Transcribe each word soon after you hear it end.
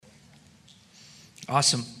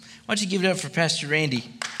Awesome. Why don't you give it up for Pastor Randy?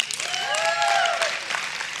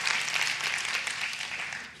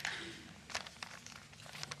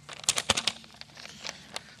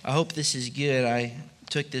 I hope this is good. I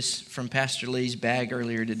took this from Pastor Lee's bag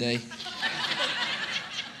earlier today,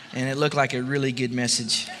 and it looked like a really good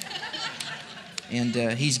message. And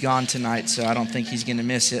he's gone tonight, so I don't think he's going to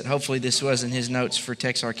miss it. Hopefully this wasn't his notes for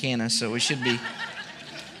Texarkana, so we should be.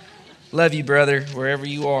 Love you, brother, wherever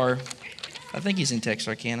you are. I think he's in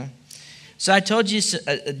Texarkana. So I told you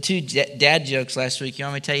two dad jokes last week. You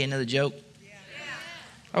want me to tell you another joke? Yeah.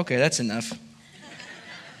 Okay, that's enough.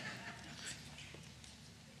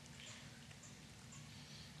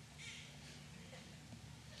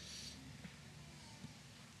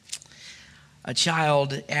 A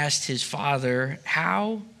child asked his father,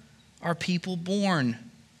 "How are people born?"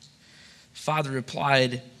 Father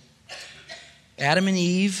replied, "Adam and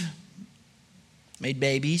Eve made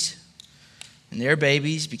babies, and their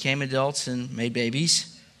babies became adults and made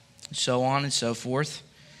babies, and so on and so forth."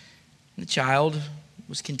 And the child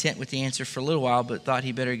was content with the answer for a little while, but thought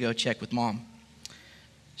he better go check with mom.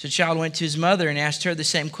 So the child went to his mother and asked her the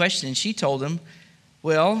same question, and she told him,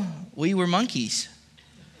 "Well, we were monkeys.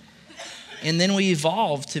 And then we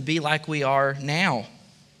evolved to be like we are now."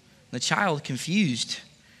 The child, confused,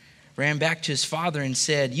 ran back to his father and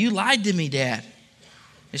said, "You lied to me, Dad."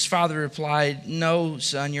 His father replied, "No,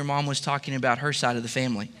 son, your mom was talking about her side of the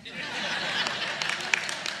family."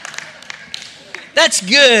 That's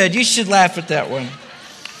good. You should laugh at that one.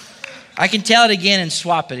 I can tell it again and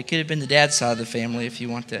swap it. It could have been the dad's side of the family if you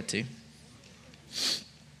want that too.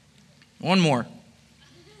 One more.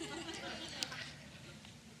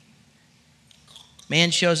 Man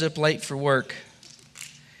shows up late for work.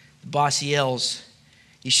 The boss yells,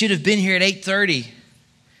 "You should have been here at 8:30.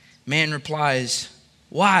 Man replies,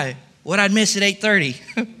 "Why? What'd I miss at 8:30?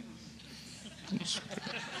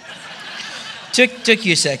 Took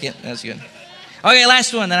you a second. That's good. Okay,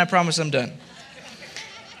 last one, then I promise I'm done.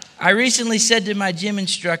 I recently said to my gym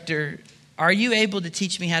instructor, "Are you able to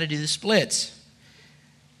teach me how to do the splits?"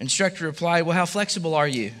 Instructor replied, "Well, how flexible are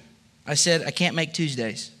you?" I said, "I can't make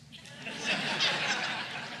Tuesdays."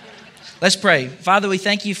 Let's pray. Father, we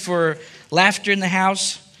thank you for laughter in the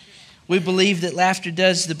house. We believe that laughter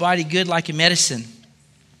does the body good like a medicine.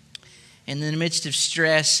 And in the midst of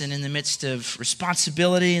stress and in the midst of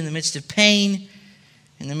responsibility, in the midst of pain,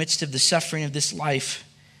 in the midst of the suffering of this life,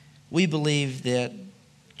 we believe that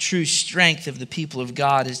true strength of the people of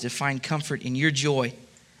God is to find comfort in your joy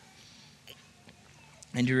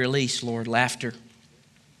and to release, Lord, laughter,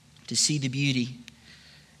 to see the beauty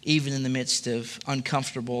even in the midst of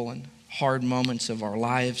uncomfortable and hard moments of our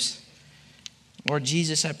lives. Lord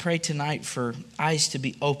Jesus, I pray tonight for eyes to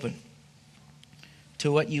be open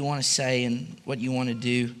to what you want to say and what you want to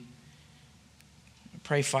do. I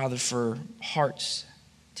pray, Father, for hearts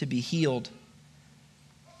to be healed,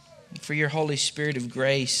 for your Holy Spirit of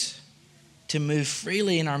grace to move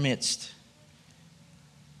freely in our midst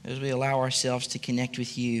as we allow ourselves to connect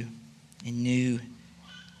with you in new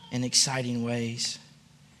and exciting ways.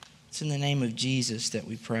 It's in the name of Jesus that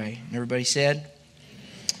we pray. And everybody said,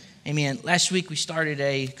 Amen. Last week we started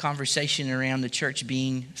a conversation around the church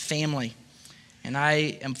being family. And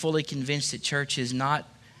I am fully convinced that church is not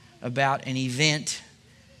about an event.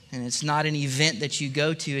 And it's not an event that you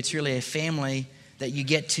go to. It's really a family that you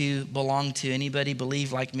get to belong to. Anybody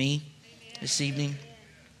believe like me this evening?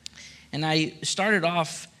 And I started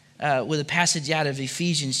off with a passage out of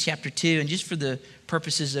Ephesians chapter 2. And just for the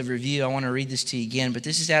purposes of review, I want to read this to you again. But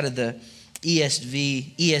this is out of the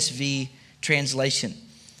ESV translation. It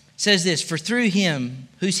says this: "For through him,"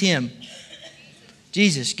 who's him?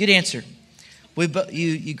 Jesus. Good answer.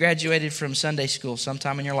 You graduated from Sunday school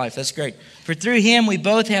sometime in your life. That's great. "For through him we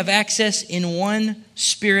both have access in one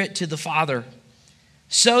Spirit to the Father.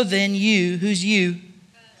 So then you," who's you?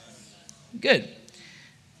 Good.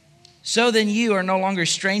 "So then you are no longer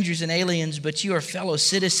strangers and aliens, but you are fellow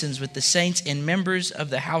citizens with the saints and members of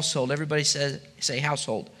the household." Everybody say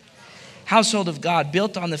household. "Household of God,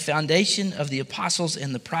 built on the foundation of the apostles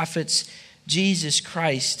and the prophets, Jesus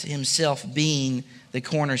Christ himself being the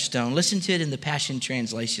cornerstone." Listen to it in the Passion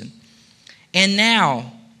Translation. "And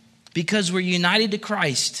now, because we're united to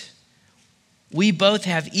Christ, we both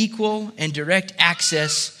have equal and direct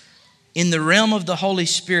access in the realm of the Holy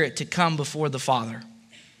Spirit to come before the Father.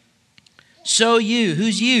 So you,"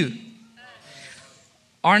 who's you?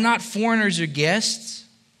 "Are not foreigners or guests,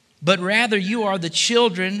 but rather you are the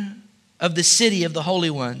children of the city of the holy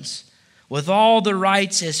ones, with all the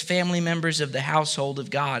rights as family members of the household of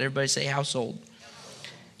God." Everybody say household.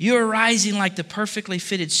 "You are rising like the perfectly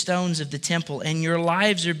fitted stones of the temple, and your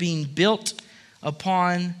lives are being built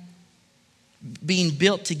upon being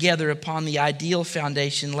built together upon the ideal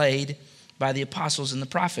foundation laid by the apostles and the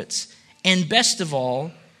prophets. And best of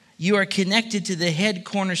all, you are connected to the head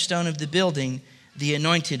cornerstone of the building, the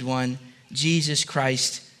anointed one, Jesus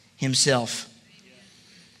Christ himself.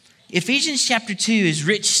 Ephesians chapter 2 is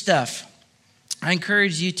rich stuff. I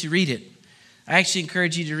encourage you to read it. I actually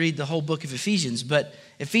encourage you to read the whole book of Ephesians, but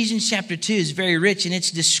Ephesians chapter 2 is very rich, and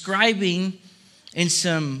it's describing in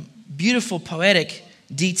some beautiful poetic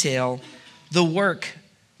detail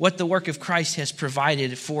what the work of Christ has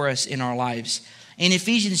provided for us in our lives. In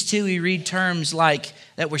Ephesians 2, we read terms like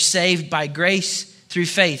that we're saved by grace through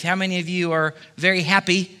faith. How many of you are very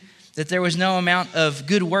happy that there was no amount of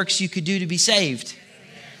good works you could do to be saved?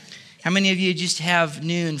 How many of you just have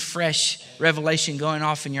new and fresh revelation going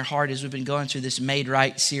off in your heart as we've been going through this Made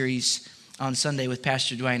Right series on Sunday with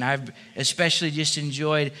Pastor Dwayne? I've especially just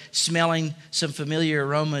enjoyed smelling some familiar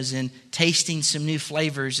aromas and tasting some new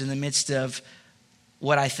flavors in the midst of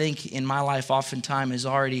what I think in my life oftentimes is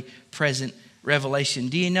already present revelation.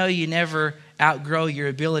 Do you know you never outgrow your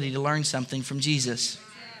ability to learn something from Jesus?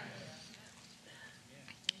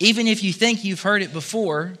 Even if you think you've heard it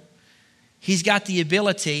before, he's got the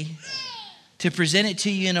ability to present it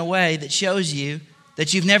to you in a way that shows you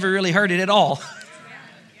that you've never really heard it at all.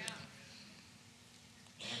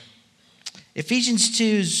 Ephesians 2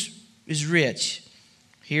 is rich.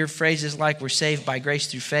 Hear phrases like we're saved by grace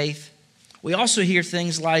through faith. We also hear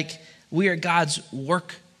things like we are God's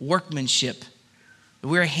workmanship.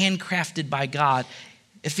 We're handcrafted by God.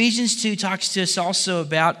 Ephesians 2 talks to us also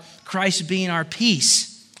about Christ being our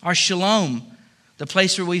peace, our shalom, the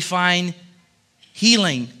place where we find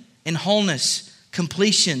healing and wholeness,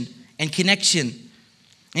 completion and connection.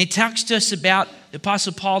 And he talks to us about, the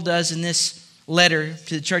Apostle Paul does in this letter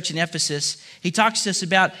to the church in Ephesus, he talks to us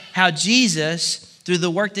about how Jesus, through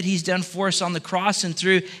the work that he's done for us on the cross and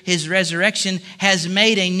through his resurrection, has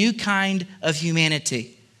made a new kind of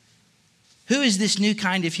humanity. Who is this new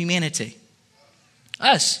kind of humanity?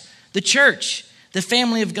 Us, the church, the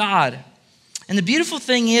family of God. And the beautiful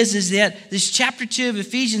thing is that this chapter 2 of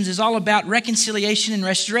Ephesians is all about reconciliation and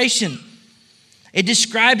restoration. It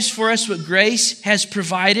describes for us what grace has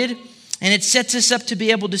provided, and it sets us up to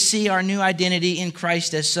be able to see our new identity in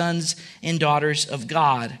Christ as sons and daughters of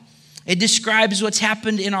God. It describes what's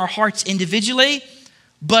happened in our hearts individually,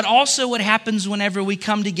 but also what happens whenever we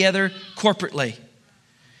come together corporately.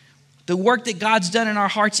 The work that God's done in our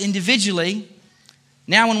hearts individually,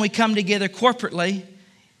 now when we come together corporately,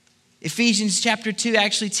 Ephesians chapter 2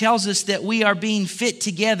 actually tells us that we are being fit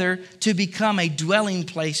together to become a dwelling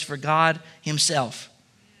place for God himself.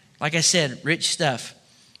 Like I said, rich stuff.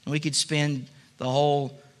 We could spend the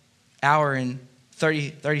whole hour and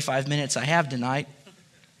 35 minutes I have tonight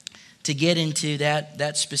to get into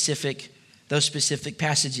those specific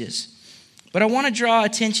passages. But I want to draw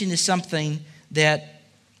attention to something that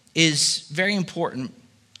is very important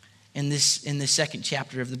in this second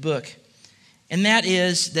chapter of the book. And that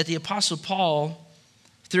is that the Apostle Paul,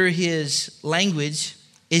 through his language,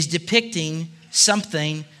 is depicting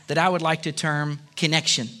something that I would like to term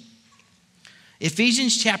connection.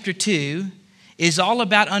 Ephesians chapter 2 is all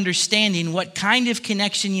about understanding what kind of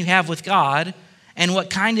connection you have with God and what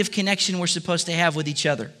kind of connection we're supposed to have with each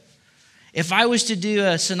other. If I was to do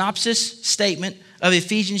a synopsis statement of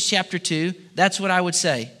Ephesians chapter 2, that's what I would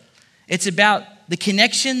say. It's about the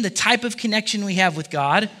connection, the type of connection we have with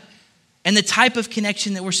God, and the type of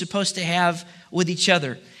connection that we're supposed to have with each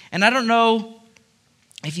other. And I don't know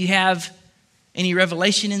if you have any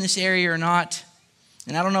revelation in this area or not,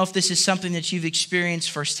 and I don't know if this is something that you've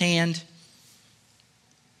experienced firsthand,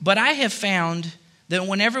 but I have found that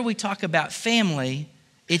whenever we talk about family,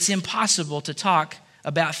 it's impossible to talk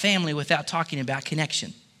about family without talking about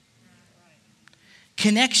connection.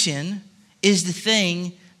 Connection is the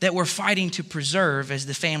thing that we're fighting to preserve as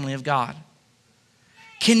the family of God.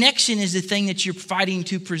 Connection is the thing that you're fighting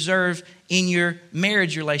to preserve in your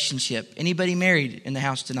marriage relationship. Anybody married in the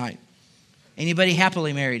house tonight? Anybody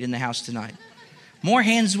happily married in the house tonight? More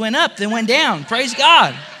hands went up than went down. Praise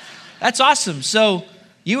God. That's awesome. So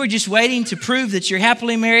you were just waiting to prove that you're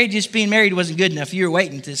happily married. Just being married wasn't good enough. You were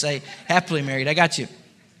waiting to say happily married. I got you.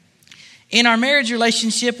 In our marriage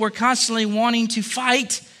relationship, we're constantly wanting to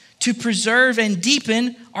fight to preserve and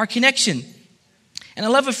deepen our connection. And I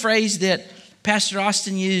love a phrase that Pastor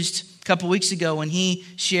Austin used a couple weeks ago when he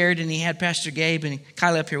shared, and he had Pastor Gabe and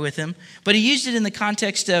Kylie up here with him. But he used it in the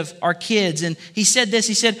context of our kids. And he said this,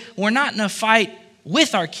 he said, we're not in a fight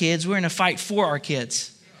with our kids, we're in a fight for our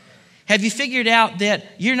kids. Have you figured out that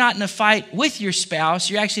you're not in a fight with your spouse,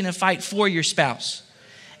 you're actually in a fight for your spouse?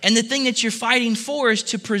 And the thing that you're fighting for is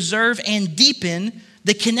to preserve and deepen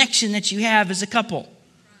the connection that you have as a couple.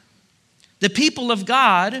 The people of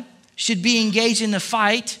God should be engaged in the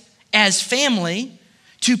fight as family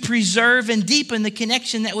to preserve and deepen the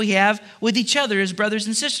connection that we have with each other as brothers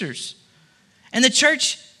and sisters. And the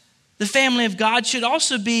church, the family of God, should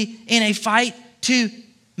also be in a fight to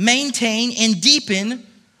maintain and deepen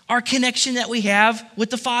our connection that we have with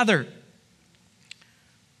the Father.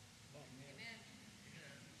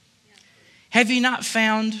 Have you not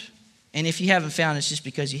found, and if you haven't found, it's just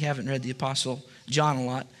because you haven't read the Apostle John a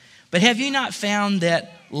lot, but have you not found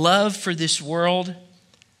that love for this world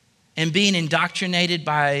and being indoctrinated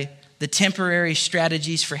by the temporary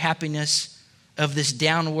strategies for happiness of this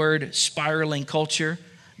downward spiraling culture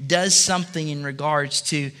does something in regards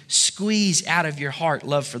to squeeze out of your heart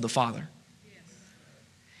love for the Father?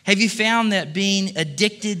 Have you found that being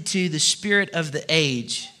addicted to the spirit of the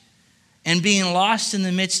age and being lost in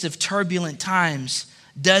the midst of turbulent times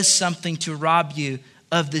does something to rob you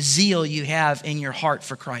of the zeal you have in your heart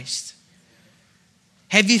for Christ?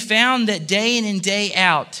 Have you found that day in and day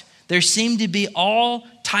out, there seem to be all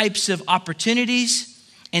types of opportunities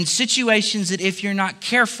and situations that if you're not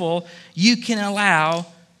careful, you can allow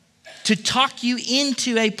to talk you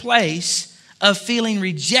into a place of feeling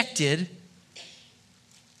rejected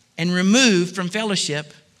and removed from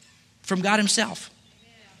fellowship from God Himself?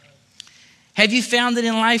 Have you found that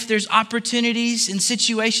in life there's opportunities and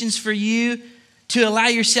situations for you to allow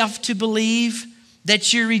yourself to believe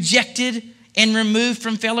that you're rejected and removed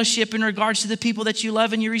from fellowship in regards to the people that you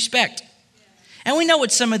love and you respect? And we know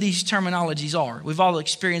what some of these terminologies are. We've all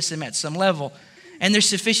experienced them at some level. And there's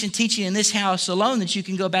sufficient teaching in this house alone that you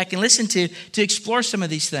can go back and listen to explore some of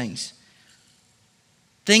these things.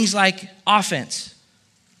 Things like offense.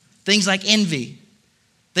 Things like envy.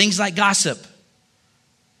 Things like gossip.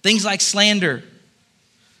 Things like slander.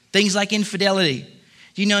 Things like infidelity.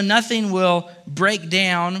 You know, nothing will break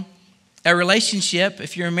down a relationship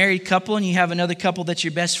if you're a married couple and you have another couple that's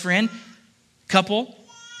your best friend couple.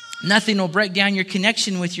 Nothing will break down your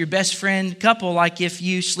connection with your best friend couple like if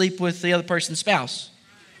you sleep with the other person's spouse.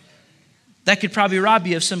 That could probably rob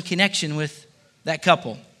you of some connection with that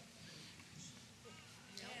couple.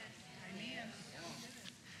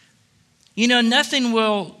 You know, nothing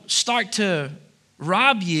will start to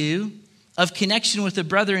rob you of connection with a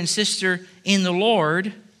brother and sister in the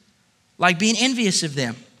Lord like being envious of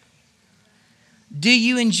them. Do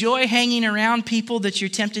you enjoy hanging around people that you're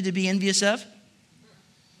tempted to be envious of?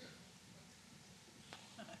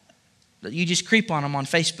 That you just creep on them on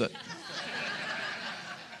Facebook.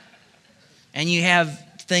 And you have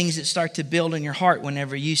things that start to build in your heart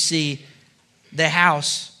whenever you see the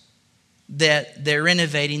house that they're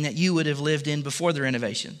renovating that you would have lived in before the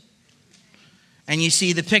renovation. And you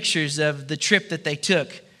see the pictures of the trip that they took,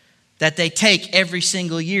 that they take every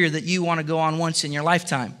single year that you want to go on once in your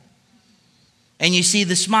lifetime. And you see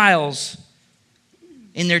the smiles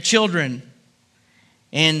in their children.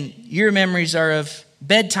 And your memories are of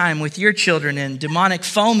bedtime with your children and demonic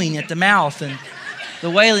foaming at the mouth and the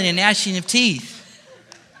wailing and gnashing of teeth.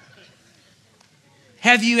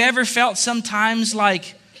 Have you ever felt sometimes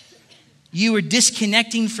like you were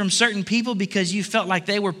disconnecting from certain people because you felt like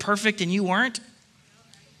they were perfect and you weren't?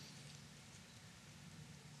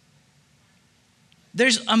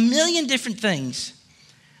 There's a million different things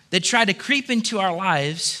that try to creep into our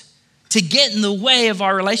lives to get in the way of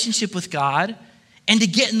our relationship with God and to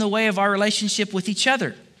get in the way of our relationship with each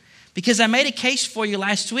other. Because I made a case for you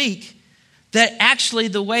last week that actually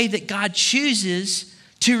the way that God chooses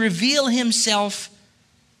to reveal Himself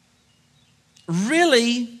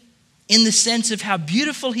really in the sense of how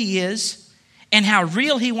beautiful He is and how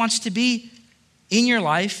real He wants to be in your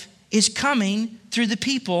life is coming through the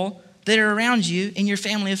people that are around you in your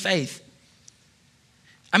family of faith.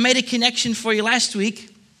 I made a connection for you last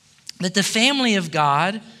week that the family of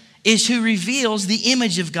God is who reveals the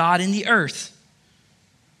image of God in the earth.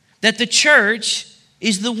 That the church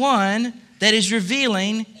is the one that is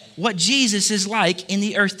revealing what Jesus is like in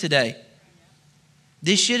the earth today.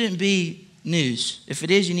 This shouldn't be news. If it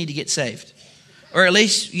is, you need to get saved. Or at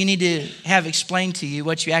least you need to have explained to you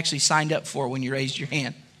what you actually signed up for when you raised your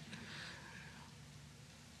hand.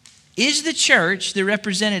 Is the church the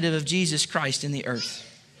representative of Jesus Christ in the earth?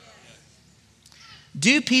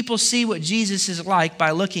 Do people see what Jesus is like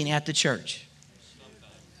by looking at the church?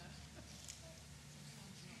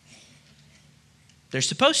 They're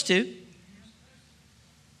supposed to.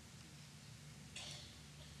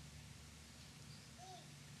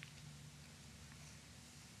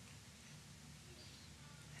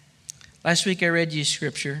 Last week I read you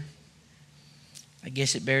scripture. I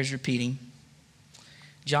guess it bears repeating.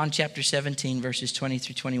 John chapter 17, verses 20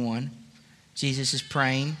 through 21. Jesus is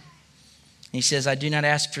praying. He says, I do not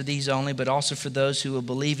ask for these only, but also for those who will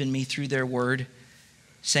believe in me through their word.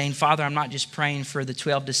 Saying, Father, I'm not just praying for the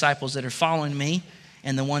 12 disciples that are following me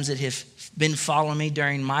and the ones that have been following me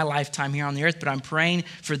during my lifetime here on the earth, but I'm praying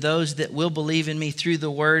for those that will believe in me through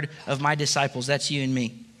the word of my disciples. That's you and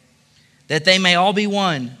me. That they may all be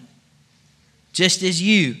one, just as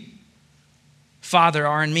you, Father,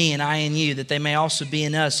 are in me and I in you, that they may also be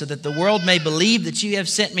in us, so that the world may believe that you have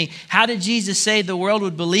sent me. How did Jesus say the world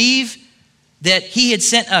would believe that he had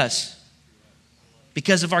sent us?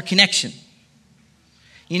 Because of our connection.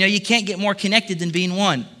 You know, you can't get more connected than being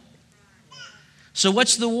one. So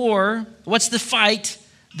what's the war? What's the fight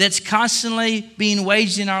that's constantly being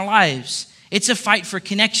waged in our lives? It's a fight for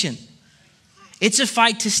connection. It's a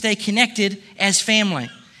fight to stay connected as family.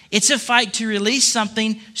 It's a fight to release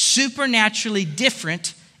something supernaturally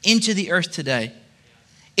different into the earth today.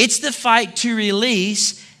 It's the fight to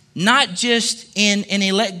release, not just in an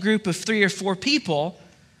elect group of 3 or 4 people,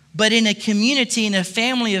 but in a community, in a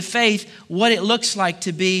family of faith, what it looks like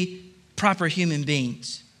to be proper human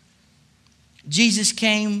beings. Jesus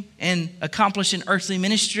came and accomplished an earthly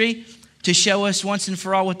ministry to show us once and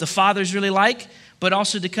for all what the Father's really like, but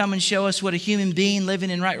also to come and show us what a human being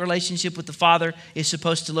living in right relationship with the Father is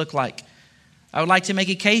supposed to look like. I would like to make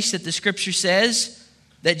a case that the Scripture says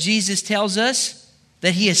that Jesus tells us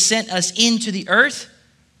that he has sent us into the earth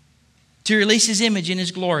to release his image in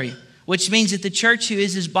his glory, which means that the church, who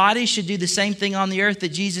is his body, should do the same thing on the earth that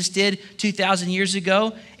Jesus did 2,000 years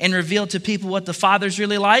ago and reveal to people what the Father's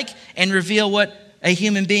really like and reveal what a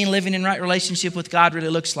human being living in right relationship with God really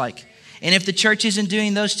looks like. And if the church isn't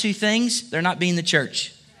doing those 2 things, they're not being the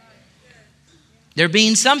church. They're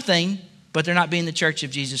being something, but they're not being the church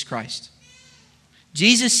of Jesus Christ.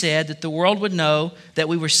 Jesus said that the world would know that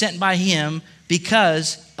we were sent by him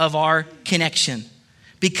because of our connection,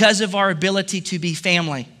 because of our ability to be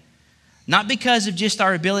family. Not because of just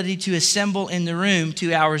our ability to assemble in the room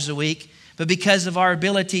 2 hours a week, but because of our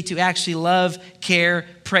ability to actually love, care,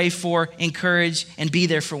 pray for, encourage, and be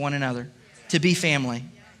there for one another, to be family.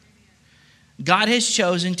 God has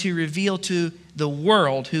chosen to reveal to the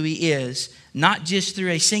world who he is, not just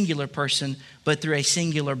through a singular person, but through a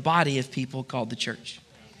singular body of people called the church.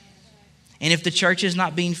 And if the church is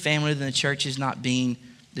not being family, then the church is not being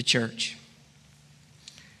the church.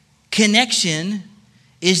 Connection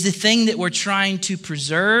is the thing that we're trying to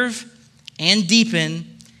preserve and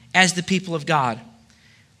deepen as the people of God.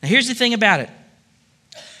 Now here's the thing about it.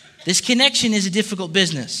 This connection is a difficult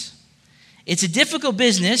business. It's a difficult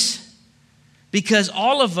business because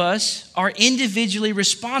all of us are individually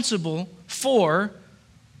responsible for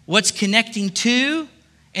what's connecting to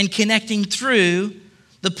and connecting through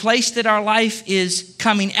the place that our life is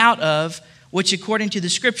coming out of, which according to the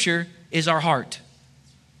Scripture is our heart.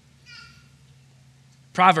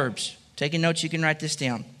 Proverbs. Taking notes, you can write this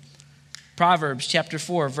down. Proverbs chapter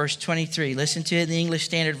 4, verse 23. Listen to it in the English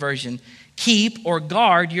Standard Version. Keep or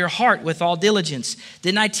guard your heart with all diligence.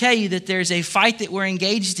 Didn't I tell you that there's a fight that we're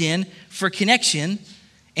engaged in for connection,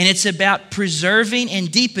 and it's about preserving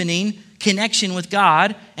and deepening connection with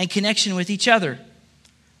God and connection with each other.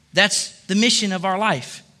 That's the mission of our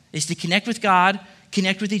life, is to connect with God,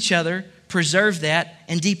 connect with each other, preserve that,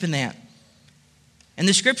 and deepen that. And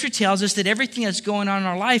the Scripture tells us that everything that's going on in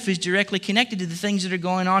our life is directly connected to the things that are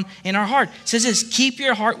going on in our heart. It says this, keep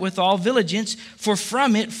your heart with all diligence, for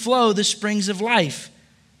from it flow the springs of life.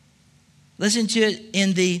 Listen to it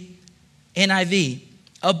in the NIV.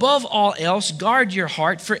 Above all else, guard your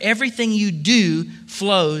heart, for everything you do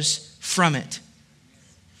flows from it.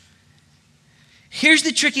 Here's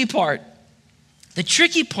the tricky part. The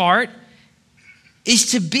tricky part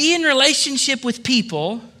is to be in relationship with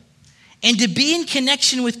people and to be in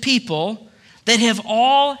connection with people that have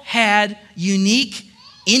all had unique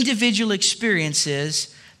individual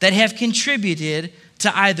experiences that have contributed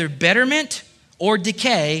to either betterment or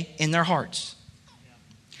decay in their hearts.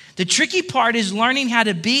 The tricky part is learning how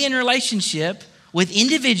to be in relationship with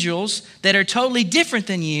individuals that are totally different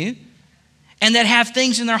than you and that have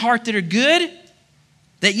things in their heart that are good,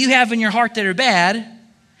 that you have in your heart that are bad,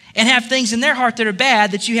 and have things in their heart that are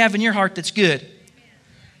bad that you have in your heart that's good.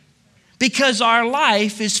 Because our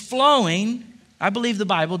life is flowing, I believe the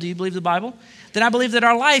Bible, do you believe the Bible? Then I believe that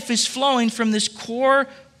our life is flowing from this core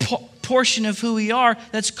portion of who we are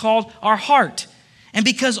that's called our heart. And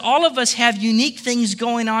because all of us have unique things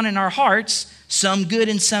going on in our hearts, some good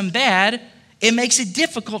and some bad, it makes it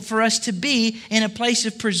difficult for us to be in a place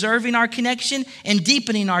of preserving our connection and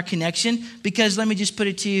deepening our connection. Because let me just put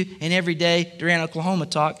it to you in everyday Durant, Oklahoma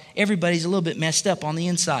talk, everybody's a little bit messed up on the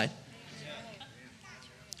inside.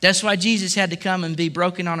 That's why Jesus had to come and be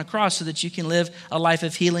broken on a cross so that you can live a life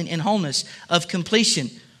of healing and wholeness, of completion.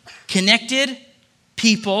 Connected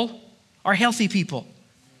people are healthy people.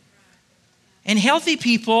 And healthy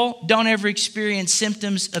people don't ever experience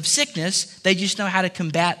symptoms of sickness. They just know how to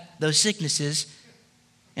combat those sicknesses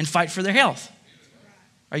and fight for their health.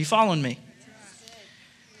 Are you following me?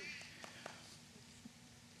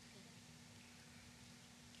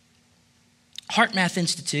 HeartMath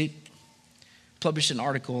Institute published an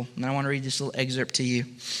article, and I want to read this little excerpt to you.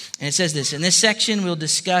 And it says this: in this section, we'll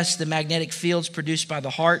discuss the magnetic fields produced by the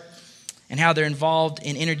heart and how they're involved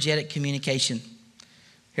in energetic communication.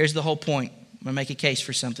 Here's the whole point. I'm going to make a case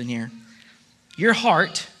for something here. Your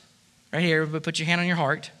heart, right here, everybody put your hand on your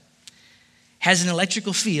heart, has an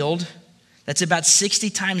electrical field that's about 60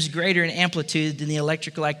 times greater in amplitude than the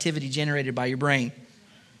electrical activity generated by your brain.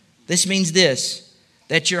 This means this,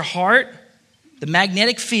 that your heart, the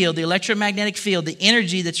magnetic field, the electromagnetic field, the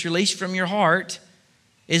energy that's released from your heart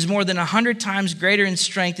is more than 100 times greater in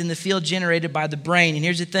strength than the field generated by the brain. And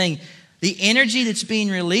here's the thing, the energy that's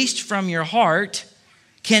being released from your heart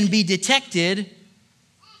can be detected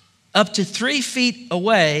up to 3 feet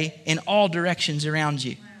away in all directions around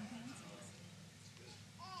you.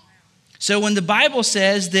 So when the Bible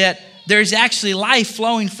says that there's actually life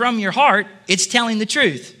flowing from your heart, it's telling the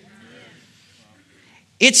truth.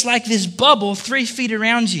 It's like this bubble 3 feet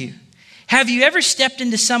around you. Have you ever stepped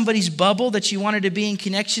into somebody's bubble that you wanted to be in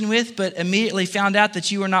connection with, but immediately found out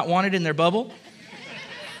that you were not wanted in their bubble?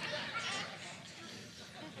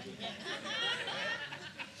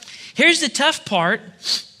 Here's the tough part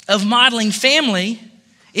of modeling family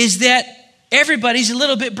is that everybody's a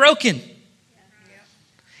little bit broken.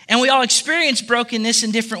 And we all experience brokenness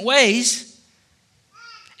in different ways.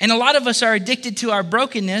 And a lot of us are addicted to our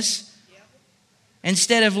brokenness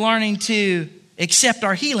instead of learning to accept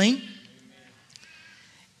our healing.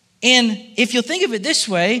 And if you'll think of it this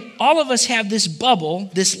way, all of us have this bubble,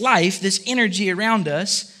 this life, this energy around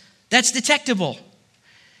us that's detectable.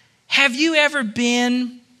 Have you ever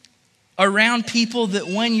been around people that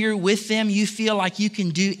when you're with them, you feel like you can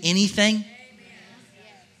do anything?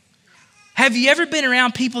 Have you ever been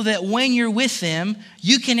around people that when you're with them,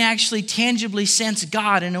 you can actually tangibly sense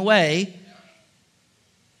God in a way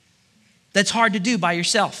that's hard to do by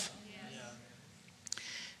yourself?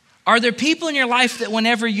 Are there people in your life that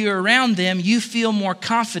whenever you're around them, you feel more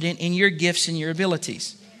confident in your gifts and your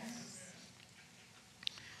abilities?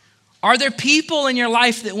 Are there people in your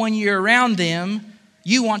life that when you're around them,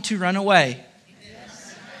 you want to run away?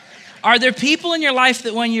 Are there people in your life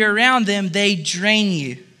that when you're around them, they drain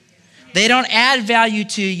you? They don't add value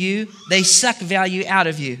to you, they suck value out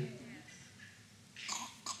of you.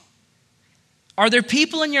 Are there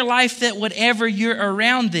people in your life that whenever you're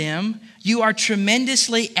around them, you are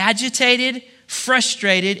tremendously agitated,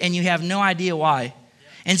 frustrated, and you have no idea why?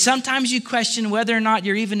 And sometimes you question whether or not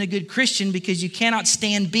you're even a good Christian because you cannot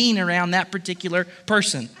stand being around that particular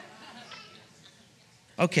person.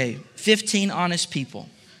 Okay, 15 honest people.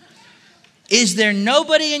 Is there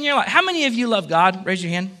nobody in your life? How many of you love God? Raise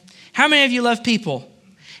your hand. How many of you love people?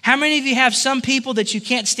 How many of you have some people that you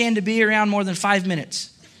can't stand to be around more than 5 minutes?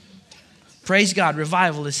 Praise God,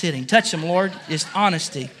 revival is hitting. Touch them, Lord. Just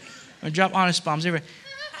honesty. I'm going to drop honest bombs everywhere.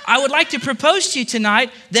 I would like to propose to you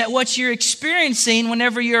tonight that what you're experiencing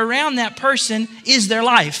whenever you're around that person is their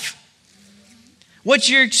life. What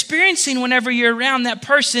you're experiencing whenever you're around that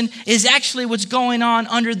person is actually what's going on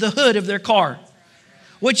under the hood of their car.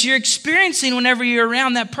 What you're experiencing whenever you're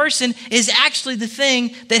around that person is actually the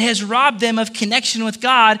thing that has robbed them of connection with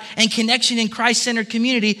God and connection in Christ-centered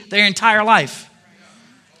community their entire life.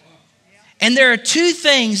 And there are 2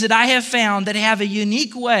 things that I have found that have a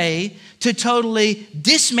unique way to totally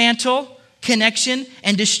dismantle connection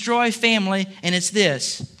and destroy family, and it's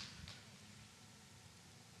this: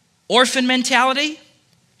 orphan mentality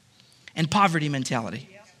and poverty mentality.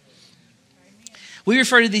 We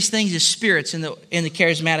refer to these things as spirits in the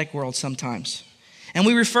charismatic world sometimes. And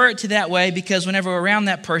we refer it to that way because whenever we're around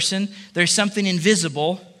that person, there's something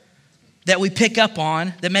invisible that we pick up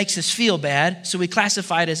on that makes us feel bad, so we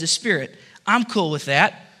classify it as a spirit. I'm cool with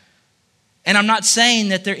that. And I'm not saying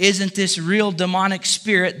that there isn't this real demonic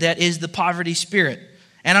spirit that is the poverty spirit.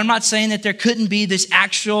 And I'm not saying that there couldn't be this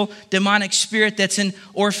actual demonic spirit that's an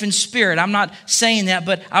orphan spirit. I'm not saying that,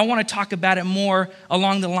 but I want to talk about it more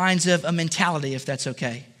along the lines of a mentality, if that's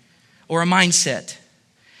okay, or a mindset.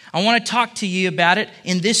 I want to talk to you about it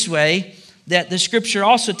in this way, that the scripture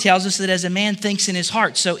also tells us that as a man thinks in his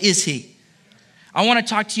heart, so is he. I want to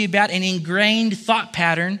talk to you about an ingrained thought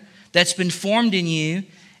pattern that's been formed in you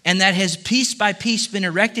and that has piece by piece been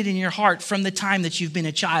erected in your heart from the time that you've been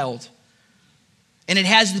a child. And it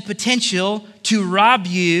has the potential to rob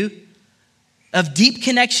you of deep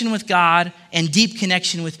connection with God and deep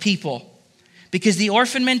connection with people. Because the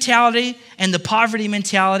orphan mentality and the poverty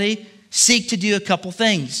mentality seek to do a couple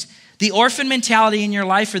things. The orphan mentality in your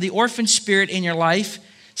life, or the orphan spirit in your life,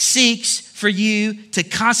 seeks for you to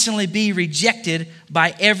constantly be rejected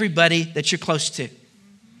by everybody that you're close to.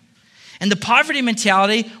 And the poverty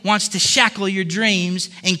mentality wants to shackle your dreams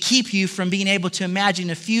and keep you from being able to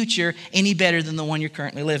imagine a future any better than the one you're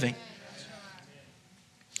currently living.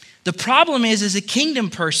 The problem is, as a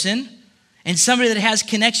kingdom person and somebody that has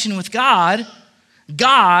connection with God,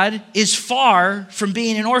 God is far from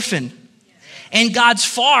being an orphan. And God's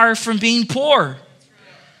far from being poor.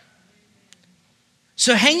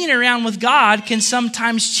 So hanging around with God can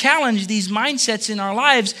sometimes challenge these mindsets in our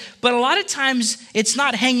lives, but a lot of times it's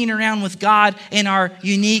not hanging around with God in our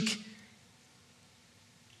unique,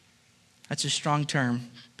 that's a strong term,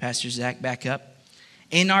 Pastor Zach, back up,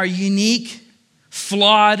 in our unique,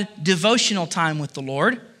 flawed devotional time with the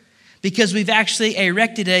Lord, because we've actually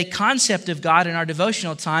erected a concept of God in our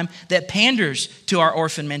devotional time that panders to our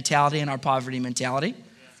orphan mentality and our poverty mentality.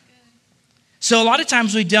 So a lot of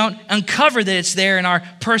times we don't uncover that it's there in our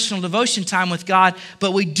personal devotion time with God,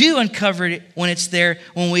 but we do uncover it when it's there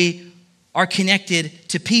when we are connected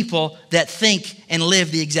to people that think and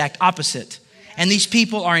live the exact opposite. And these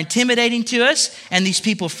people are intimidating to us, and these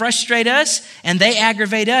people frustrate us, and they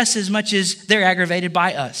aggravate us as much as they're aggravated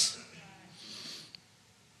by us.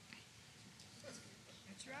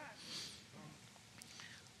 That's right.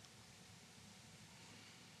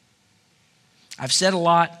 I've said a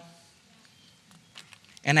lot.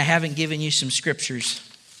 And I haven't given you some scriptures.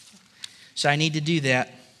 So I need to do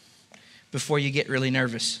that before you get really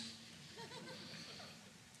nervous.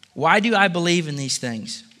 Why do I believe in these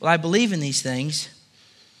things? Well, I believe in these things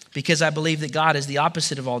because I believe that God is the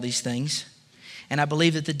opposite of all these things. And I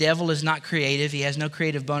believe that the devil is not creative. He has no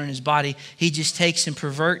creative bone in his body. He just takes and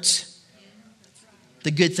perverts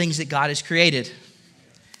the good things that God has created.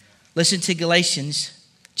 Listen to Galatians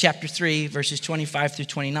chapter 3, verses 25 through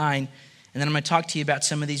 29. And then I'm going to talk to you about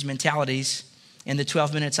some of these mentalities in the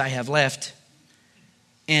 12 minutes I have left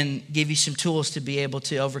and give you some tools to be able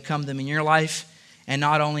to overcome them in your life, and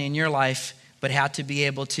not only in your life, but how to be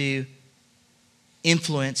able to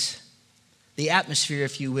influence the atmosphere,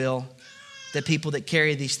 if you will, that people that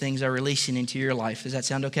carry these things are releasing into your life. Does that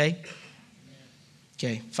sound okay?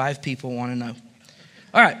 Okay, 5 people want to know.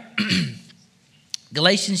 All right.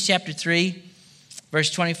 Galatians chapter 3,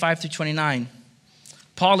 verse 25 through 29.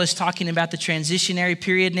 Paul is talking about the transitionary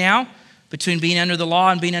period now between being under the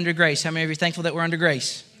law and being under grace. How many of you are thankful that we're under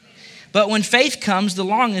grace? But when faith comes, the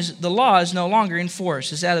law is no longer in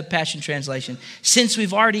force. This is out of the Passion Translation. Since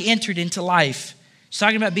we've already entered into life. He's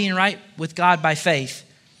talking about being right with God by faith,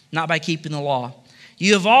 not by keeping the law.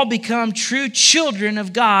 You have all become true children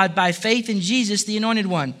of God by faith in Jesus, the Anointed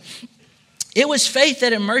One. It was faith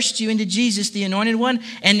that immersed you into Jesus, the Anointed One,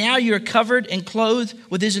 and now you are covered and clothed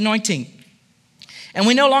with His anointing. And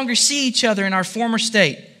we no longer see each other in our former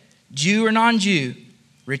state, Jew or non-Jew,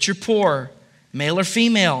 rich or poor, male or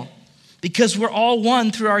female, because we're all one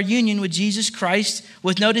through our union with Jesus Christ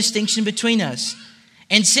with no distinction between us.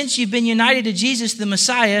 And since you've been united to Jesus, the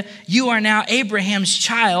Messiah, you are now Abraham's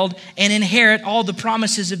child and inherit all the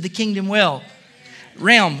promises of the kingdom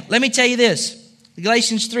realm. Let me tell you this.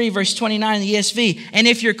 Galatians 3, verse 29 in the ESV. And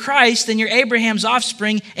if you're Christ, then you're Abraham's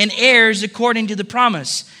offspring and heirs according to the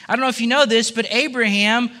promise. I don't know if you know this, but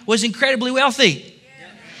Abraham was incredibly wealthy.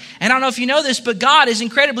 And I don't know if you know this, but God is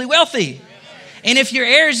incredibly wealthy. And if you're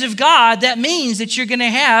heirs of God, that means that you're going to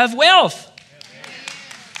have wealth.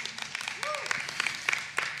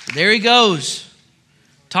 There he goes,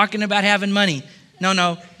 talking about having money.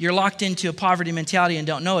 No, you're locked into a poverty mentality and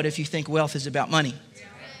don't know it if you think wealth is about money.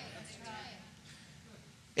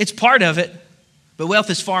 It's part of it, but wealth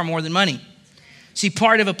is far more than money. See,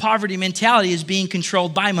 part of a poverty mentality is being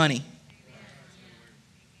controlled by money.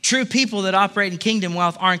 True people that operate in kingdom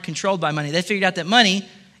wealth aren't controlled by money. They figured out that money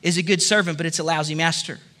is a good servant, but it's a lousy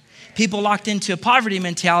master. People locked into a poverty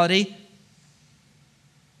mentality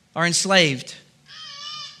are enslaved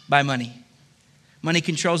by money. Money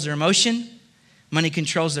controls their emotion. Money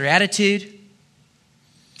controls their attitude.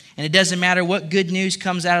 And it doesn't matter what good news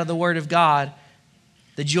comes out of the Word of God,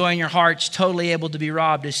 the joy in your heart's totally able to be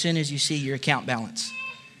robbed as soon as you see your account balance.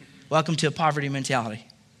 Welcome to a poverty mentality.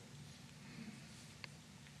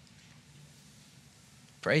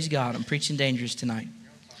 Praise God. I'm preaching dangerous tonight.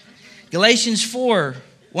 Galatians 4,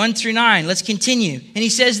 1 through 9. Let's continue. And he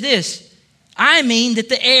says this, I mean that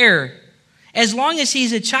the heir, as long as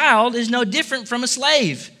he's a child, is no different from a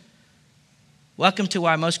slave. Welcome to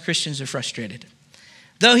why most Christians are frustrated.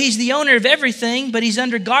 Though he's the owner of everything, but he's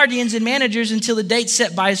under guardians and managers until the date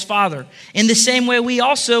set by his Father. In the same way, we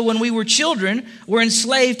also, when we were children, were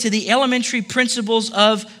enslaved to the elementary principles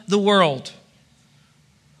of the world.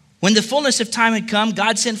 When the fullness of time had come,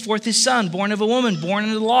 God sent forth his Son, born of a woman, born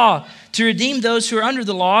under the law, to redeem those who are under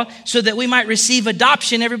the law, so that we might receive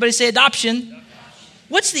adoption. Everybody say adoption.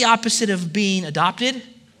 What's the opposite of being adopted?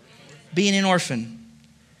 Being an orphan.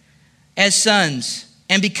 As sons.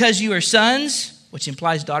 And because you are sons, which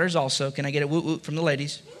implies daughters also. Can I get a woot woot from the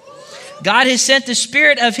ladies? God has sent the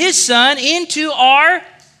Spirit of his Son into our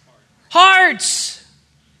hearts.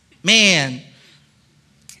 Man.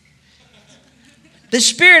 The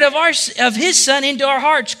Spirit of his Son into our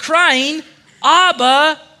hearts, crying,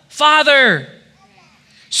 Abba, Father.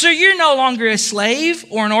 So you're no longer a slave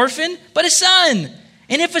or an orphan, but a son.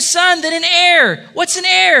 And if a son, then an heir. What's an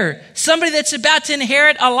heir? Somebody that's about to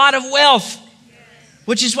inherit a lot of wealth.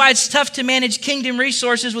 Which is why it's tough to manage kingdom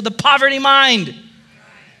resources with a poverty mind.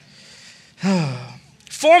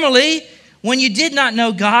 Formerly, when you did not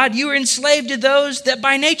know God, you were enslaved to those that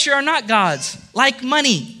by nature are not God's, like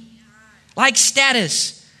money, like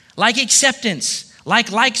status, like acceptance,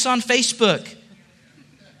 like likes on Facebook.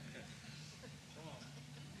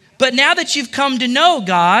 But now that you've come to know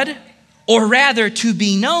God, or rather to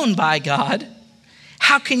be known by God,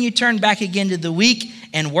 how can you turn back again to the weak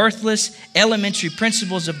and worthless elementary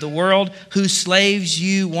principles of the world whose slaves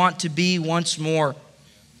you want to be once more?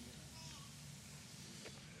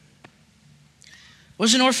 What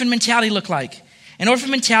does an orphan mentality look like? An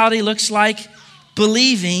orphan mentality looks like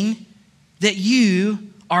believing that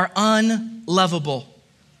you are unlovable.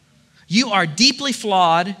 You are deeply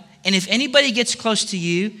flawed, and if anybody gets close to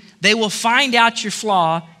you, they will find out your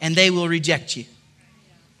flaw and they will reject you.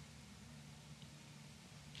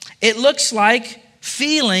 It looks like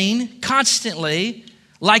feeling constantly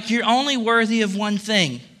like you're only worthy of one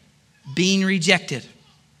thing, being rejected.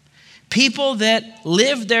 People that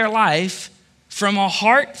live their life from a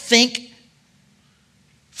heart,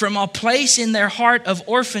 from a place in their heart of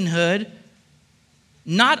orphanhood,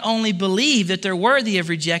 not only believe that they're worthy of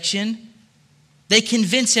rejection, they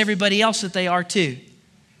convince everybody else that they are too,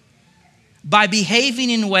 by behaving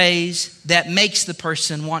in ways that makes the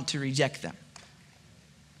person want to reject them.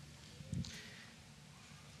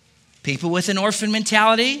 People with an orphan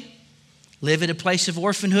mentality live at a place of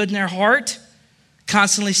orphanhood in their heart,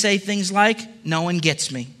 constantly say things like, no one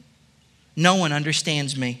gets me. No one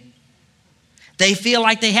understands me. They feel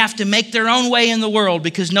like they have to make their own way in the world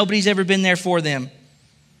because nobody's ever been there for them.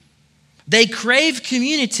 They crave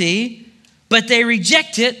community, but they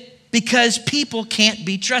reject it because people can't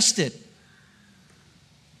be trusted.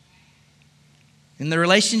 In the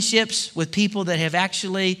relationships with people that have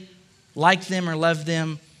actually liked them or loved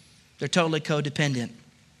them, they're totally codependent.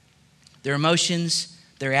 Their emotions,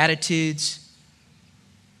 their attitudes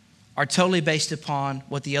are totally based upon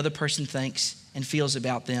what the other person thinks and feels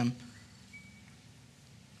about them.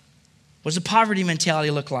 What does a poverty mentality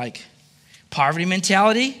look like? Poverty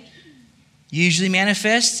mentality usually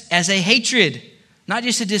manifests as a hatred, not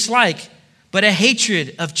just a dislike, but a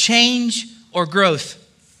hatred of change or growth.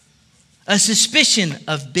 A suspicion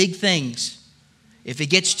of big things. If it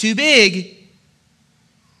gets too big,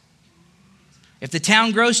 if the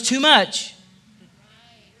town grows too much,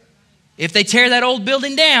 if they tear that old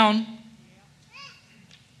building down,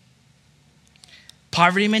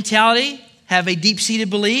 poverty mentality have a deep-seated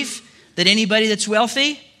belief that anybody that's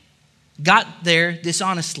wealthy got there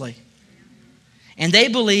dishonestly. And they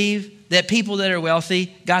believe that people that are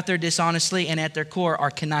wealthy got there dishonestly and at their core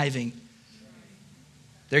are conniving.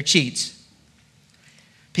 They're cheats.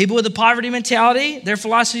 People with a poverty mentality, their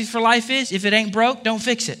philosophy for life is, if it ain't broke, don't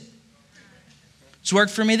fix it. It's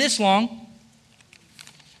worked for me this long.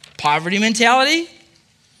 Poverty mentality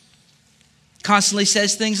constantly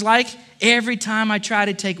says things like, every time I try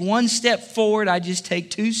to take one step forward, I just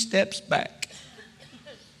take 2 steps back.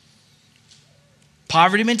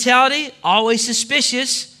 Poverty mentality, always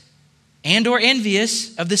suspicious and or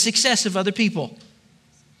envious of the success of other people.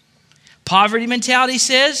 Poverty mentality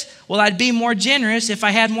says, well, I'd be more generous if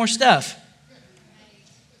I had more stuff.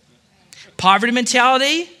 Poverty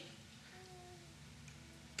mentality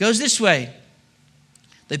goes this way.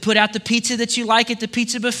 They put out the pizza that you like at the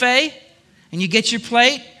pizza buffet, and you get your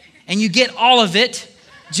plate, and you get all of it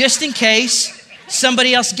just in case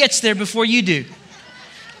somebody else gets there before you do.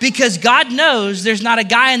 Because God knows there's not a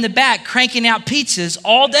guy in the back cranking out pizzas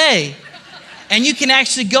all day. And you can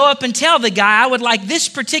actually go up and tell the guy, I would like this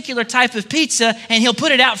particular type of pizza, and he'll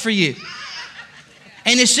put it out for you.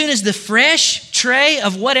 And as soon as the fresh tray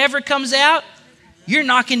of whatever comes out, you're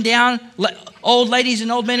knocking down old ladies and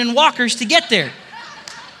old men in walkers to get there.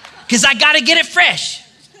 because I got to get it fresh.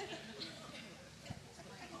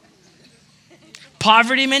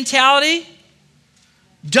 Poverty mentality,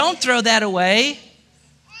 don't throw that away.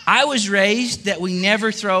 I was raised that we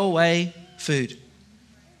never throw away food.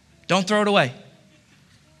 Don't throw it away.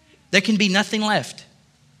 There can be nothing left.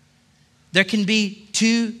 There can be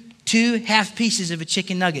two half pieces of a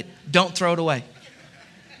chicken nugget. Don't throw it away.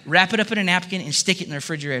 Wrap it up in a napkin and stick it in the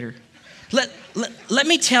refrigerator. Let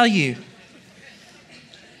me tell you.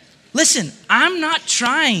 Listen, I'm not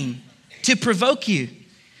trying to provoke you.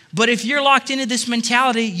 But if you're locked into this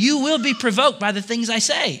mentality, you will be provoked by the things I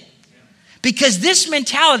say. Because this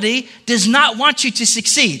mentality does not want you to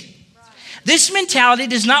succeed. This mentality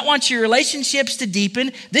does not want your relationships to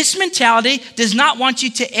deepen. This mentality does not want you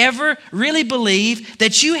to ever really believe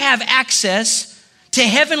that you have access to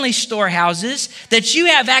heavenly storehouses, that you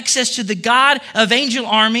have access to the God of angel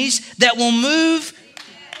armies that will move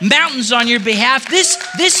mountains on your behalf.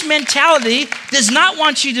 This mentality does not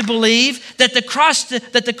want you to believe that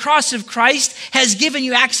the cross of Christ has given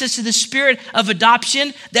you access to the spirit of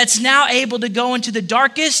adoption that's now able to go into the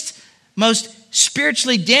darkest, most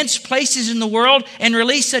spiritually dense places in the world and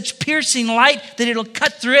release such piercing light that it'll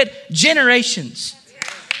cut through it generations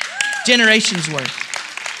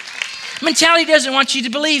worth. Mentality doesn't want you to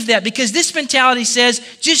believe that, because this mentality says,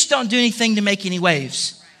 just don't do anything to make any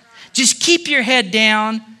waves. Just keep your head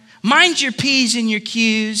down, mind your P's and your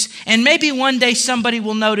Q's, and maybe one day somebody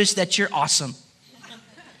will notice that you're awesome.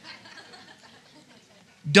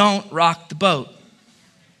 Don't rock the boat.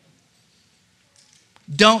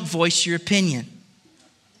 Don't voice your opinion.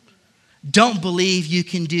 Don't believe you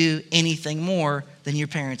can do anything more than your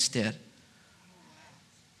parents did.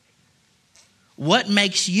 What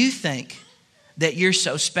makes you think that you're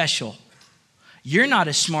so special? You're not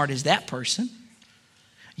as smart as that person.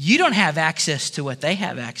 You don't have access to what they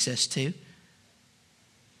have access to.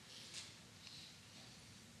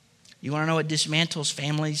 You want to know what dismantles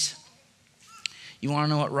families? You want to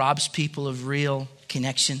know what robs people of real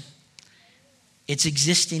connection? It's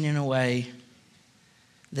existing in a way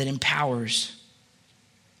that empowers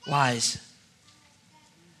lies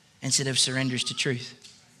instead of surrenders to truth.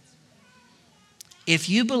 If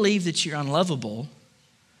you believe that you're unlovable,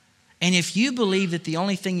 and if you believe that the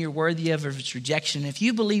only thing you're worthy of is rejection, if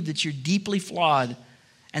you believe that you're deeply flawed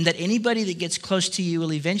and that anybody that gets close to you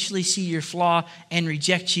will eventually see your flaw and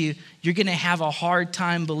reject you, you're going to have a hard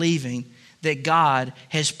time believing that God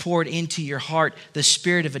has poured into your heart the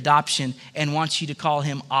spirit of adoption and wants you to call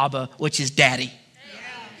him Abba, which is daddy.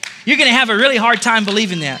 You're going to have a really hard time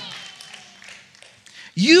believing that.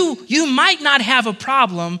 You might not have a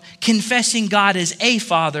problem confessing God as a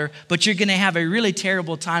father, but you're going to have a really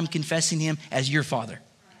terrible time confessing him as your father.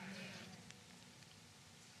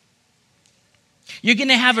 You're going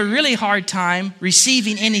to have a really hard time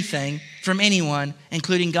receiving anything from anyone,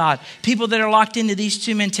 including God. People that are locked into these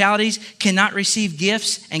two mentalities cannot receive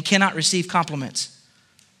gifts and cannot receive compliments.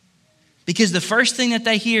 Because the first thing that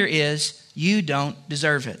they hear is, you don't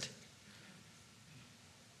deserve it.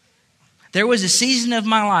 There was a season of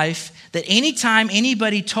my life that anytime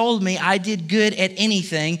anybody told me I did good at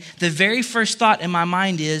anything, the very first thought in my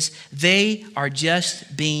mind is, they are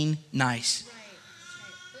just being nice.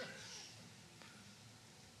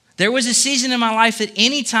 There was a season in my life that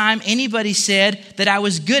anytime anybody said that I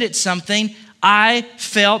was good at something, I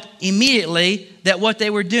felt immediately that what they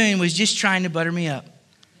were doing was just trying to butter me up.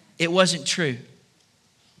 It wasn't true.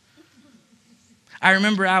 I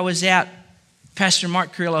remember I was at Pastor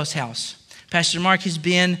Mark Carrillo's house. Pastor Mark has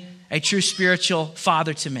been a true spiritual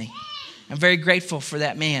father to me. I'm very grateful for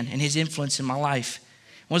that man and his influence in my life.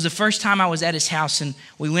 It was the first time I was at his house, and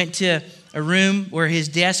we went to a room where his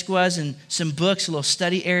desk was and some books, a little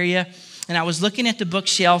study area. And I was looking at the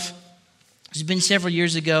bookshelf. It's been several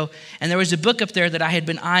years ago, and there was a book up there that I had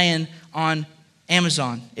been eyeing on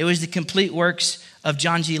Amazon. It was The Complete Works of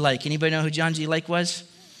John G. Lake. Anybody know who John G. Lake was?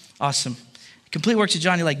 Awesome. Complete Works of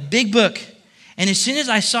John G. Lake. Big book. And as soon as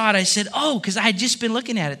I saw it, I said, oh, because I had just been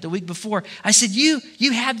looking at it the week before. I said, you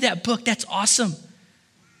have that book. That's awesome.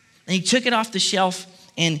 And he took it off the shelf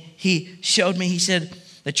and he showed me. He said,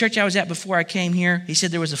 the church I was at before I came here, he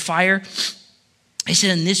said there was a fire. He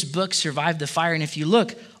said, and this book survived the fire. And if you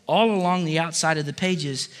look all along the outside of the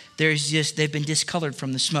pages, they've been discolored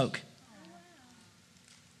from the smoke.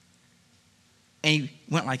 And he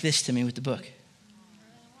went like this to me with the book.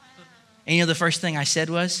 And you know the first thing I said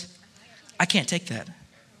was, I can't take that.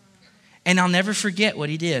 And I'll never forget what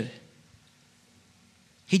he did.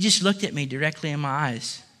 He just looked at me directly in my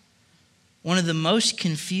eyes. One of the most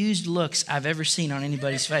confused looks I've ever seen on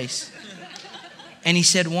anybody's face. And he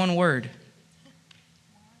said one word.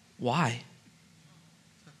 Why?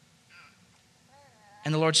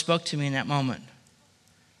 And the Lord spoke to me in that moment.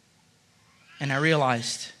 And I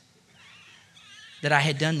realized that I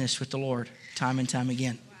had done this with the Lord time and time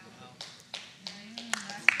again.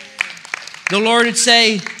 The Lord would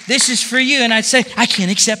say, this is for you. And I'd say, I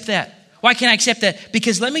can't accept that. Why can't I accept that?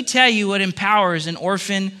 Because let me tell you what empowers an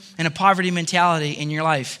orphan and a poverty mentality in your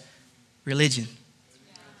life. Religion.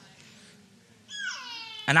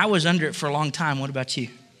 And I was under it for a long time. What about you?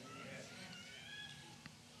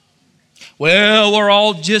 Well, we're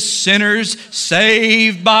all just sinners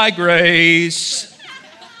saved by grace.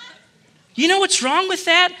 You know what's wrong with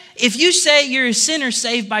that? If you say you're a sinner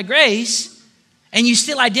saved by grace and you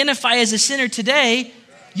still identify as a sinner today,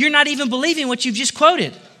 you're not even believing what you've just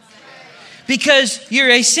quoted. Because you're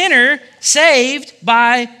a sinner saved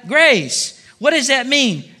by grace. What does that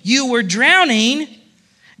mean? You were drowning.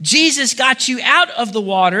 Jesus got you out of the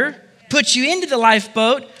water, put you into the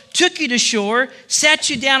lifeboat, took you to shore, sat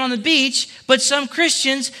you down on the beach, but some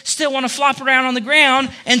Christians still want to flop around on the ground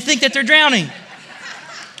and think that they're drowning.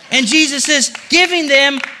 And Jesus is giving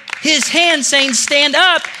them his hand saying, stand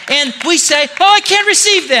up. And we say, oh, I can't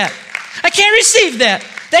receive that. I can't receive that.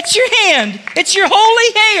 That's your hand. It's your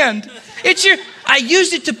holy hand. I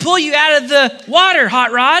used it to pull you out of the water,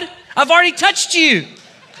 Hot Rod. I've already touched you.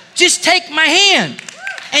 Just take my hand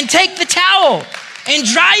and take the towel and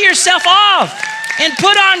dry yourself off and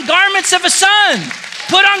put on garments of a son.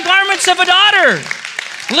 Put on garments of a daughter.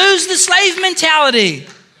 Lose the slave mentality.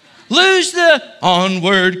 Lose the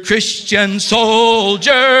onward Christian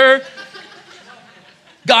soldier.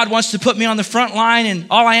 God wants to put me on the front line and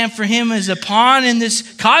all I am for him is a pawn in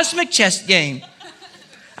this cosmic chess game.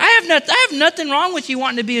 I have nothing wrong with you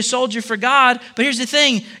wanting to be a soldier for God, but here's the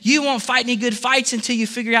thing. You won't fight any good fights until you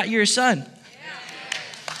figure out you're a son.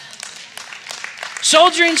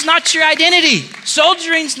 Soldiering's not your identity.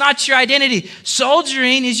 Soldiering's not your identity.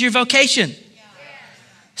 Soldiering is your vocation.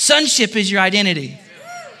 Sonship is your identity.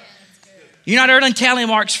 You're not earning tally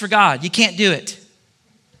marks for God. You can't do it.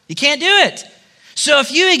 You can't do it. So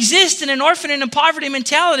if you exist in an orphan and a poverty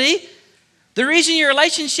mentality, the reason your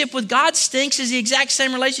relationship with God stinks is the exact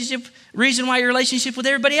same reason why your relationship with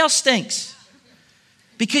everybody else stinks.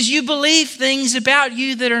 Because you believe things about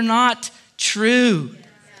you that are not true.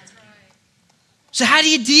 So how do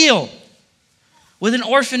you deal with an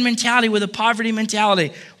orphan mentality, with a poverty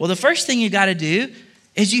mentality? Well, the first thing you got to do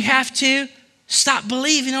is you have to stop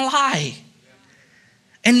believing a lie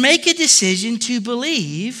and make a decision to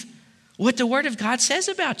believe what the Word of God says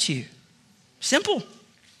about you. Simple.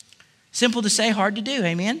 Simple to say, hard to do.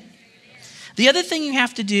 Amen? The other thing you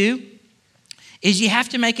have to do is you have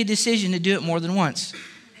to make a decision to do it more than once.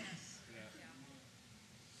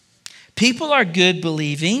 People are good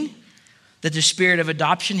believing that the spirit of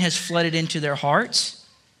adoption has flooded into their hearts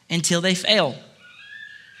until they fail.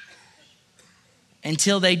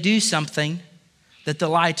 Until they do something that the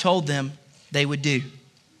lie told them they would do.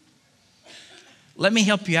 Let me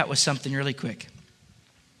help you out with something really quick.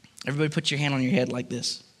 Everybody put your hand on your head like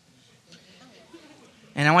this.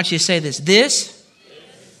 And I want you to say this. This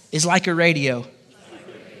is like a radio.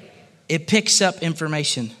 It picks up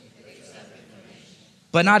information.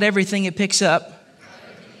 But not everything it picks up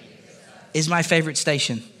is my favorite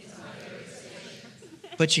station.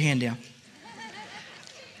 Put your hand down.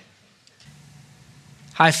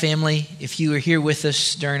 Hi, family. If you were here with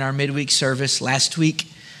us during our midweek service last week,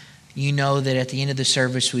 you know that at the end of the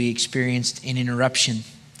service we experienced an interruption.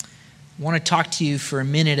 I want to talk to you for a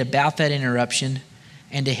minute about that interruption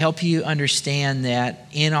and to help you understand that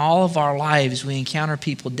in all of our lives we encounter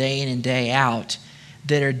people day in and day out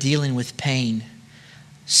that are dealing with pain,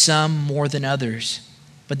 some more than others.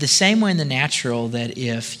 But the same way in the natural that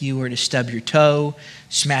if you were to stub your toe,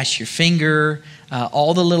 smash your finger,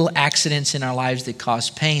 all the little accidents in our lives that cause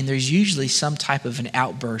pain, there's usually some type of an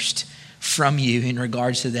outburst from you in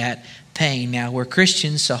regards to that pain. Now, we're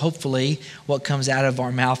Christians, so hopefully what comes out of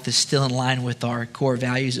our mouth is still in line with our core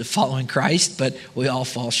values of following Christ, but we all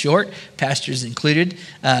fall short, pastors included.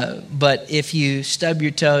 But if you stub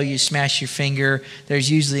your toe, you smash your finger,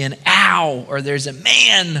 there's usually an ow, or there's a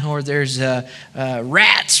man, or there's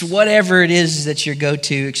rats, whatever it is that your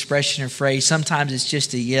go-to expression or phrase. Sometimes it's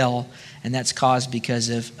just a yell, and that's caused because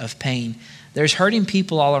of pain. There's hurting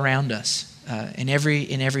people all around us. In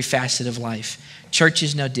every facet of life. Church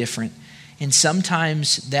is no different. And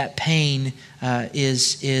sometimes that pain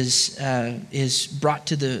is brought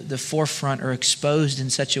to the forefront or exposed in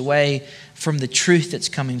such a way from the truth that's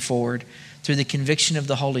coming forward through the conviction of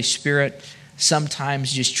the Holy Spirit,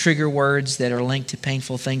 sometimes just trigger words that are linked to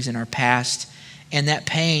painful things in our past. And that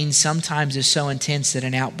pain sometimes is so intense that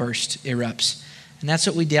an outburst erupts. And that's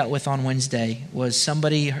what we dealt with on Wednesday, was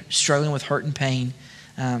somebody struggling with hurt and pain.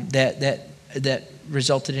 that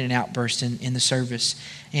resulted in an outburst in the service.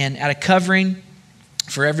 And out of covering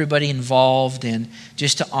for everybody involved and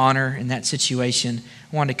just to honor in that situation,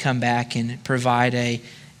 I wanted to come back and provide a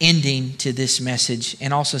ending to this message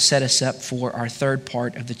and also set us up for our third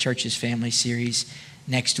part of the Church's Family series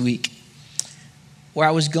next week. Where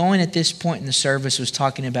I was going at this point in the service was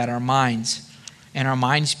talking about our minds and our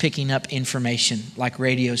minds picking up information like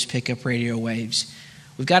radios pick up radio waves.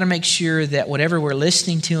 We've got to make sure that whatever we're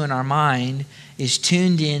listening to in our mind is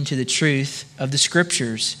tuned into the truth of the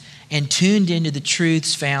Scriptures and tuned into the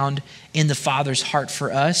truths found in the Father's heart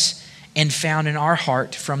for us and found in our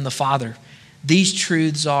heart from the Father. These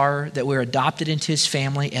truths are that we're adopted into His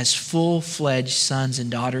family as full-fledged sons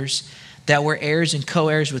and daughters, that we're heirs and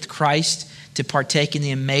co-heirs with Christ to partake in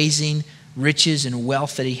the amazing riches and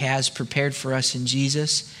wealth that He has prepared for us in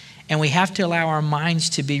Jesus. And we have to allow our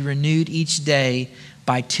minds to be renewed each day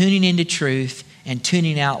by tuning into truth and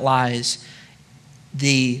tuning out lies.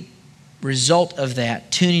 The result of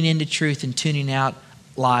that, tuning into truth and tuning out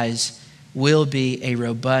lies, will be a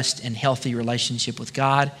robust and healthy relationship with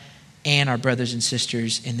God and our brothers and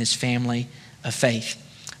sisters in this family of faith.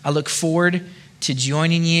 I look forward to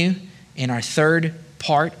joining you in our third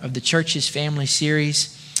part of the Church's Family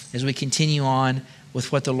series as we continue on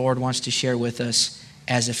with what the Lord wants to share with us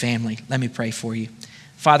as a family. Let me pray for you.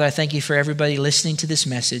 Father, I thank you for everybody listening to this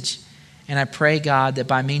message. And I pray, God, that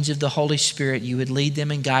by means of the Holy Spirit, you would lead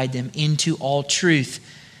them and guide them into all truth.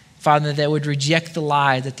 Father, that they would reject the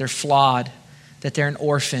lie that they're flawed, that they're an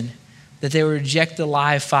orphan, that they would reject the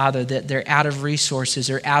lie, Father, that they're out of resources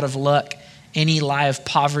or out of luck, any lie of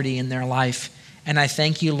poverty in their life. And I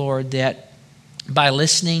thank you, Lord, that by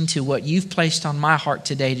listening to what you've placed on my heart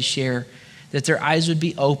today to share, that their eyes would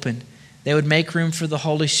be open. They would make room for the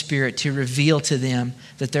Holy Spirit to reveal to them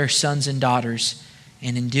that they're sons and daughters.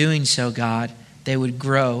 And in doing so, God, they would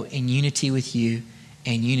grow in unity with you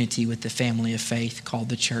and unity with the family of faith called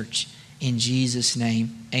the church. In Jesus'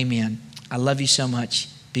 name, amen. I love you so much.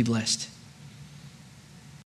 Be blessed.